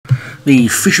The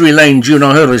Fishery Lane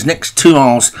Juvenile Hurdle is next, 2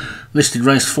 miles. Listed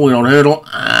race, 4-year-old hurdle.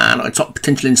 And at top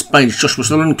potential in spades, Joshua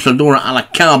Sutherland, Cladora a la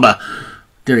Carba,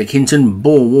 Derek Hinton,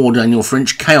 Boar War, Daniel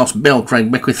French, Chaos Bell,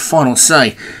 Craig Beckwith, Final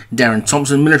Say, Darren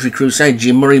Thompson, Military Crusade,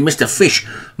 Jim Murray, Mr. Fish,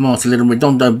 Martin Liddon,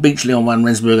 Redondo Beach, Leon Van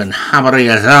Rensburg and Habari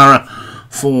Azara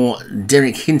for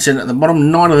Derek Hinton at the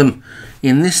bottom. 9 of them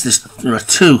in this. There are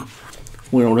 2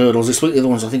 4-year-old hurdles this week. The other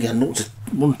ones I think are 0 to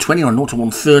 120 or 0 to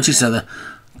 130, so the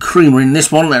creamer in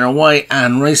this one. They're away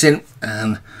and racing,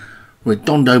 and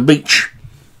Redondo Beach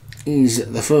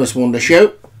is the first one to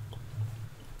show.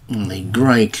 And the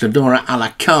grey Cladora a la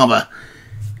Carba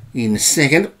in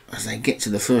second as they get to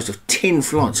the first of 10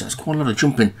 flights. That's quite a lot of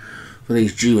jumping for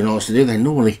these juveniles to do. They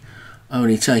normally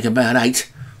only take about 8,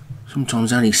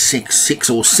 sometimes only 6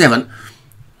 or 7.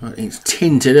 But it's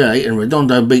 10 today, and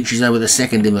Redondo Beach is over the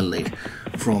second in the lead.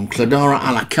 From Cladora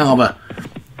a la Carba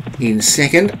in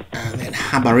second, and then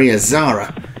Habaria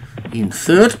Zara in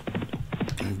third.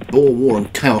 And Boar War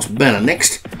and Chaos Bella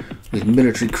next, with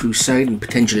Military Crusade and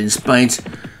Potential in Spades.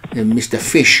 Then Mr.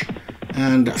 Fish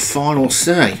and Final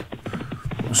Say.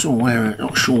 Not sure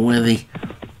where the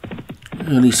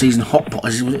early season hot pot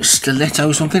is. Was it Stiletto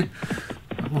or something?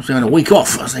 Must be having a week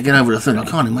off as they get over the third. I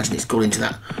can't imagine it's got into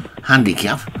that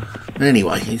handicap. But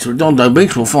anyway, it's Redondo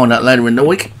Beach. We'll find out later in the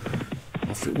week.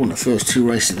 If it won the first 2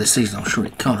 races of the season, I'm sure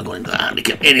it can't have got into that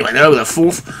handicap. Anyway, they're over the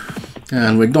fourth.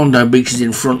 And Redondo Beach is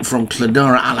in front from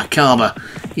Cladora a la Carba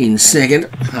in second.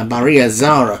 Habaria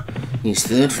Zara is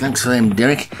third. Thanks for them,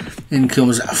 Derek. Then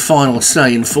comes Final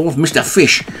Say in fourth. Mr.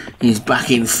 Fish is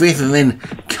back in fifth. And then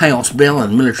Chaos Bell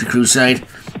and Military Crusade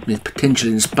with Potential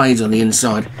in Spades on the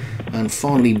inside. And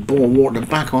finally Boar War at the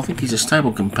back. I think he's a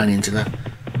stable companion to that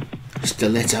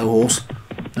Stiletto horse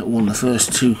that won the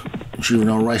first 2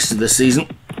 juvenile races of the season.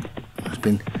 It's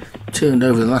been turned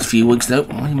over the last few weeks though.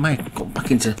 Well, he may have got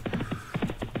back into...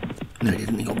 No, he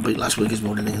didn't. He got beat last week as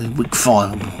well, didn't he? Week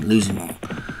 5, I'm losing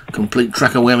complete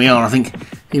track of where we are. I think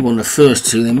he won the first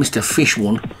 2, then Mr. Fish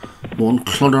won.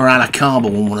 Cladora a la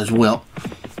Carba won one as well.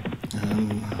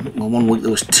 Well, 1 week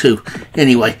there was 2.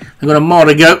 Anyway, they've got a mile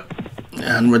to go.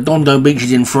 And Redondo Beach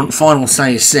is in front, Final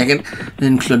Say is second,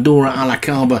 then Cladora a la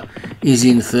Carba is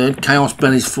in third, Chaos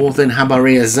Bell is fourth, then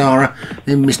Habaria Zara,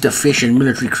 then Mr. Fish and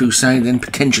Military Crusade, then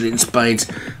Potential in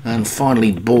Spades, and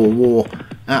finally Boar War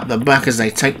at the back as they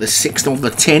take the 6th of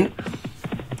the 10,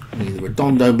 with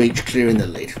Redondo Beach clearing the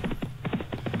lead.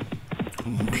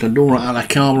 Cladora a la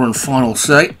Carba and Final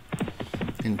Say,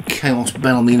 and Chaos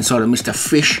Bell on the inside of Mr.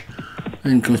 Fish,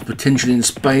 then comes Potential in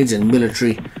Spades and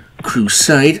Military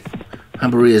Crusade.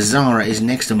 Habaria Zara is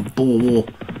next, and Boar War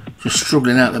just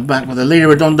struggling out the back with the leader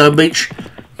Redondo Beach.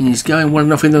 And he's going well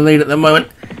enough in the lead at the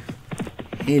moment.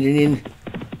 Heading in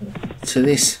to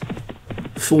this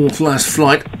 4th last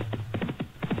flight.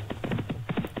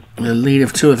 The lead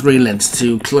of 2 or 3 lengths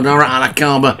to Cladora a la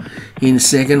Carba in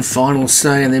second, Final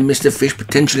Say, and then Mr. Fish,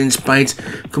 Potential in Spades,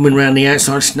 coming round the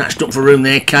outside, snatched up for room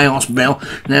there, Chaos Bell.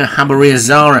 Now Habaria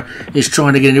Zara is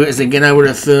trying to get into it as they get over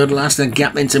to third last. The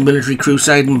gap into Military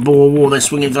Crusade and Boar War. They're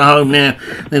swinging for home now.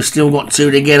 They've still got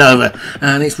 2 to get over.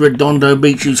 And it's Redondo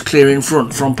Beach who's clear in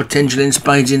front from Potential in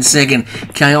Spades in second.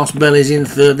 Chaos Bell is in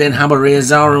third, then Habaria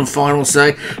Zara and Final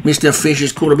Say. Mr. Fish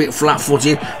is caught a bit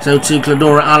flat-footed, so too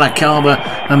Cladora a la Carba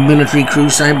and Military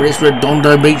Crusade, but it's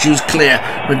Redondo Beach who's clear.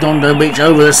 Redondo Beach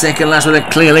over the second last with a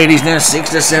clear lead. He's now 6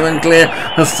 to 7 clear.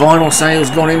 The Final Say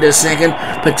has gone into second.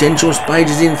 Potential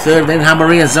Spades is in third. Then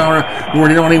Habaria Zara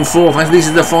running on in fourth as this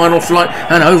is the final flight.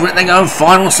 And over it they go.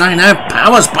 Final Say now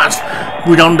powers past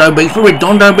Redondo Beach. But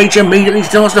Redondo Beach immediately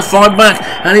starts to fight back.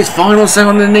 And it's Final Say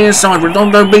on the near side.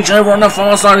 Redondo Beach over on the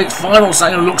far side. It's Final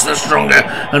Say who looks the stronger.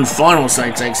 And Final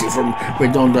Say takes it from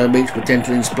Redondo Beach.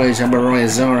 Potential in Spades. Habaria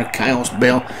Zara, Chaos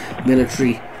Bell,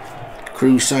 Military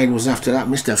Crusade was after that.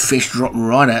 Mr. Fish dropped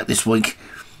right out this week.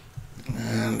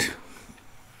 And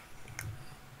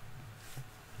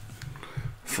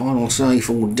Final Say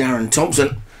for Darren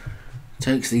Thompson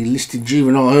takes the listed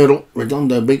juvenile hurdle.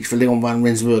 Redondo Beach for Leon Van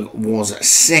Rensburg was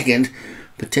second.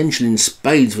 Potential in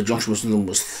Spades for Joshua Sutherland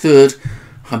was third.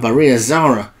 Habaria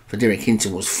Zara for Derek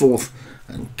Hinton was fourth.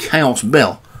 And Chaos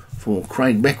Bell for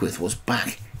Craig Beckwith was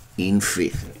back in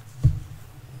fifth.